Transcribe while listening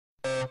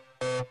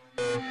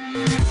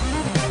I'm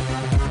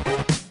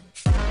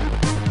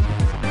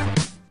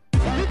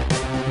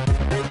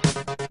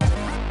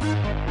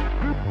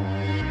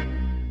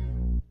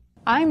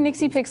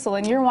Nixie Pixel,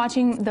 and you're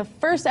watching the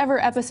first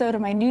ever episode of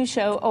my new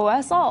show,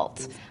 OS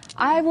Alt.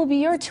 I will be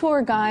your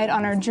tour guide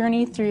on our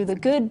journey through the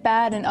good,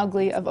 bad, and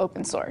ugly of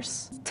open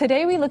source.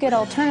 Today we look at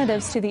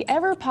alternatives to the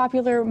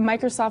ever-popular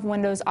Microsoft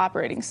Windows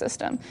operating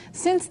system.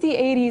 Since the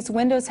 80s,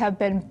 Windows have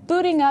been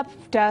booting up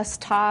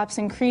desktops,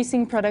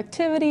 increasing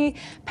productivity,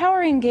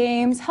 powering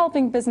games,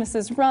 helping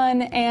businesses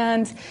run,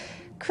 and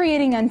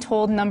creating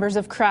untold numbers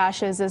of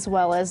crashes, as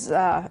well as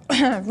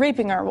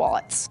raping our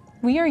wallets.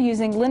 We are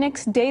using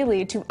Linux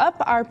daily to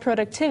up our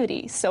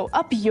productivity, so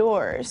up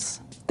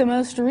yours. The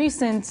most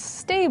recent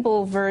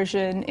stable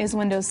version is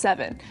Windows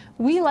 7.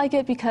 We like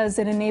it because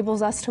it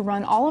enables us to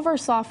run all of our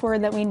software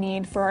that we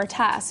need for our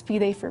tasks, be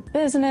they for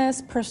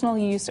business, personal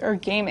use, or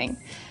gaming.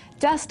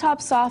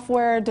 Desktop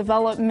software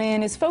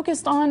development is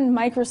focused on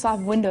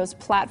Microsoft Windows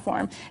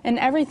platform, and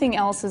everything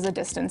else is a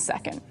distant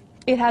second.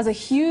 It has a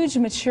huge,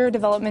 mature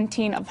development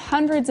team of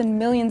hundreds and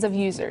millions of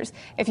users.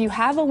 If you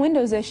have a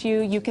Windows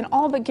issue, you can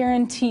all but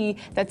guarantee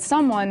that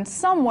someone,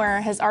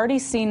 somewhere, has already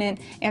seen it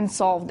and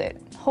solved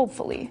it,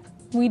 hopefully.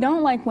 We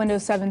don't like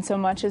Windows 7 so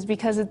much is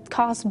because it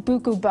costs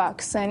buku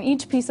bucks, and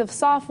each piece of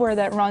software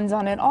that runs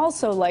on it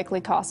also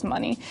likely costs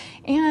money.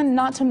 And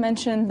not to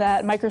mention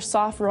that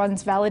Microsoft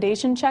runs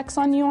validation checks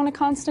on you on a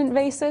constant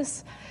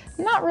basis.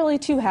 Not really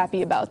too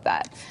happy about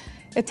that.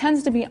 It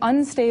tends to be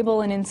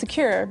unstable and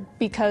insecure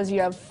because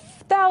you have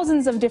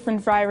thousands of different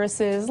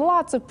viruses,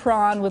 lots of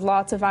prawn with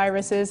lots of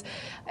viruses,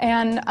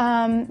 and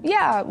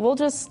yeah, we'll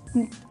just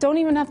don't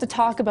even have to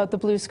talk about the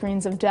blue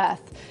screens of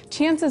death.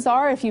 Chances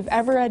are, if you've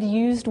ever had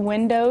used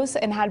Windows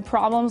and had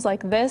problems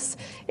like this,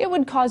 it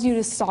would cause you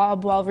to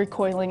sob while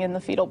recoiling in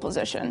the fetal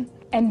position.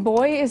 And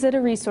boy, is it a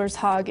resource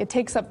hog. It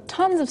takes up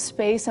tons of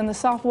space, and the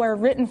software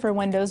written for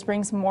Windows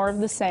brings more of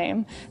the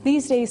same.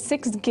 These days,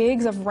 6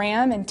 gigs of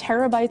RAM and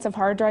terabytes of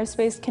hard drive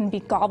space can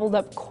be gobbled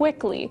up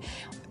quickly.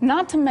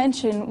 Not to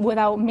mention,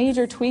 without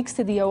major tweaks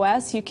to the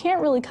OS, you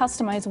can't really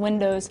customize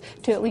Windows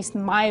to at least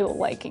my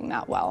liking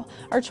that well.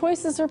 Our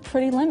choices are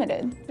pretty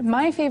limited.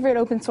 My favorite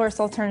open source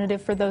alternative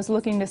for those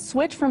looking to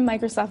switch from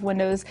Microsoft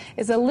Windows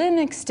is a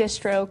Linux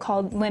distro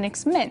called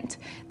Linux Mint.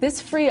 This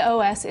free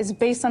OS is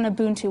based on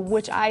Ubuntu,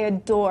 which I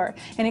adore,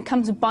 and it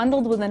comes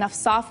bundled with enough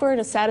software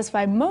to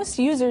satisfy most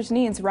users'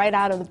 needs right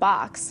out of the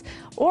box,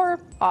 or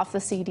off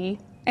the CD.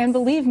 And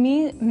believe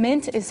me,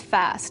 Mint is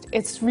fast.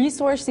 Its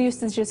resource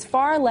usage is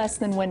far less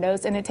than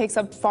Windows, and it takes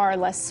up far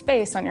less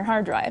space on your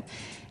hard drive.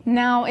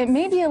 Now, it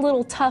may be a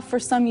little tough for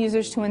some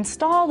users to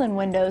install in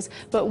Windows,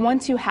 but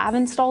once you have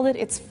installed it,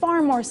 it's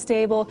far more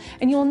stable,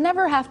 and you'll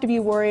never have to be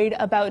worried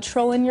about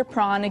trolling your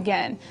prawn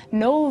again.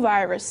 No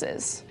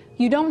viruses.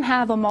 You don't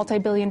have a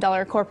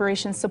multi-billion-dollar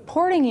corporation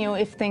supporting you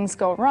if things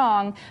go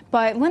wrong,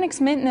 but Linux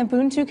Mint and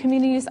Ubuntu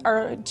communities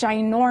are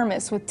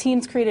ginormous, with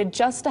teams created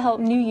just to help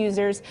new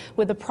users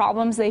with the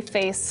problems they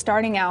face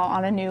starting out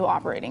on a new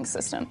operating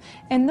system.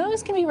 And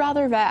those can be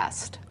rather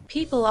vast.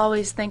 People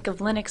always think of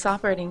Linux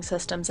operating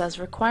systems as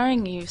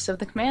requiring use of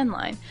the command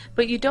line,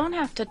 but you don't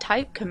have to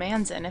type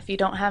commands in if you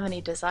don't have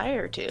any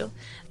desire to.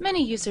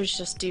 Many users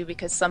just do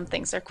because some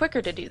things are quicker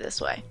to do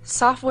this way.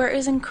 Software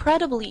is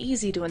incredibly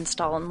easy to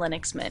install in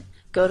Linux Mint.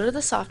 Go to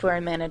the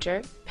software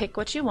manager, pick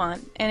what you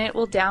want, and it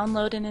will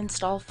download and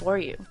install for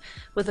you.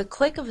 With a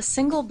click of a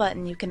single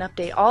button, you can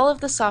update all of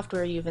the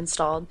software you've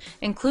installed,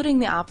 including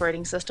the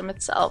operating system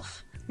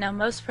itself. Now,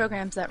 most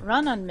programs that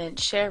run on Mint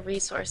share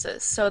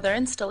resources, so their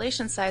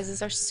installation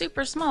sizes are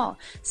super small,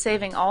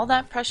 saving all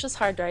that precious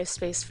hard drive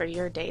space for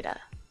your data.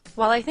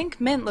 While I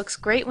think Mint looks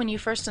great when you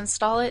first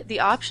install it, the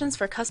options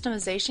for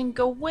customization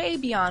go way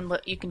beyond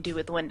what you can do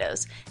with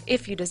Windows,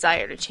 if you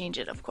desire to change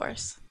it, of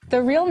course.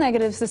 The real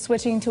negatives to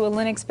switching to a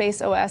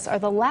Linux-based OS are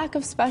the lack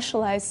of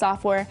specialized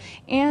software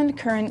and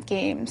current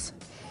games.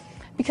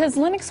 Because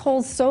Linux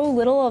holds so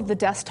little of the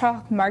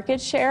desktop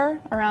market share,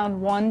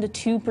 around 1%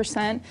 to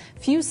 2%,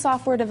 few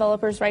software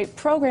developers write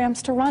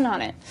programs to run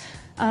on it.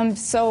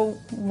 So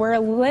where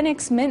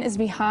Linux Mint is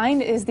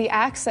behind is the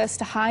access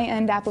to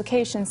high-end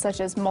applications such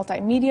as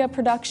multimedia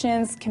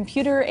productions,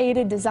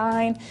 computer-aided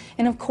design,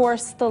 and of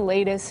course the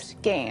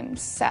latest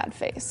games, sad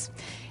face.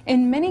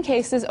 In many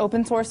cases,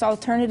 open source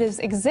alternatives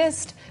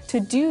exist to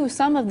do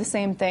some of the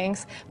same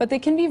things, but they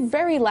can be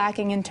very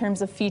lacking in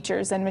terms of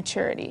features and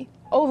maturity.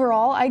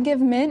 Overall, I give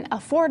Mint a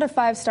 4 to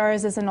 5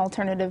 stars as an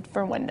alternative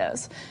for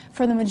Windows.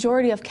 For the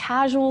majority of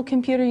casual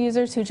computer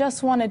users who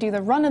just want to do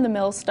the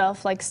run-of-the-mill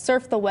stuff like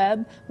surf the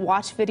web,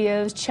 watch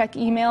videos, check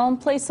email, and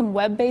play some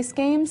web-based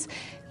games,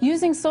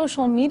 using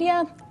social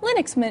media,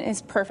 Linux Mint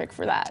is perfect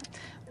for that.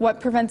 What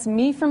prevents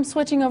me from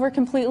switching over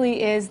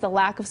completely is the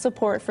lack of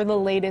support for the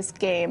latest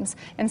games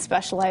and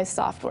specialized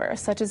software,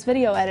 such as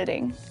video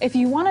editing. If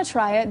you want to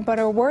try it but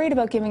are worried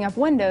about giving up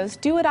Windows,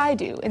 do what I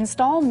do.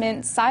 Install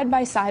Mint side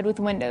by side with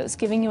Windows,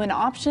 giving you an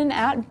option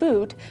at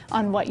boot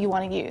on what you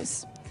want to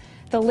use.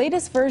 The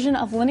latest version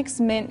of Linux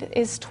Mint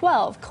is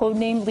 12,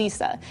 codenamed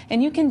Lisa,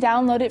 and you can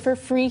download it for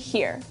free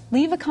here.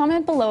 Leave a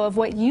comment below of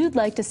what you'd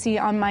like to see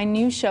on my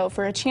new show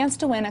for a chance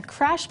to win a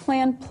Crash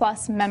Plan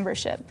Plus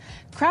membership.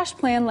 Crash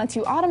Plan lets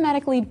you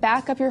automatically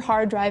back up your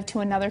hard drive to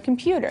another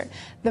computer.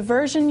 The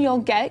version you'll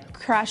get,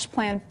 Crash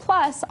Plan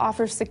Plus,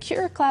 offers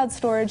secure cloud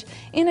storage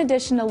in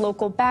addition to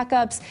local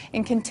backups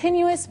and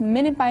continuous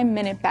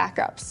minute-by-minute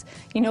backups.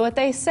 You know what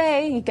they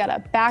say, you gotta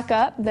back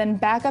up, then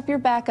back up your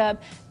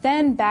backup,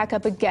 then back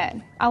up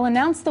again. I'll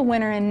announce the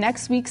winner in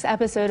next week's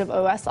episode of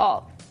OS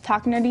Alt.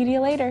 Talk nerdy to you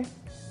later.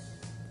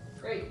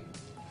 Great.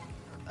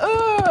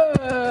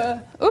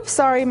 Oops,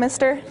 sorry,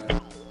 mister.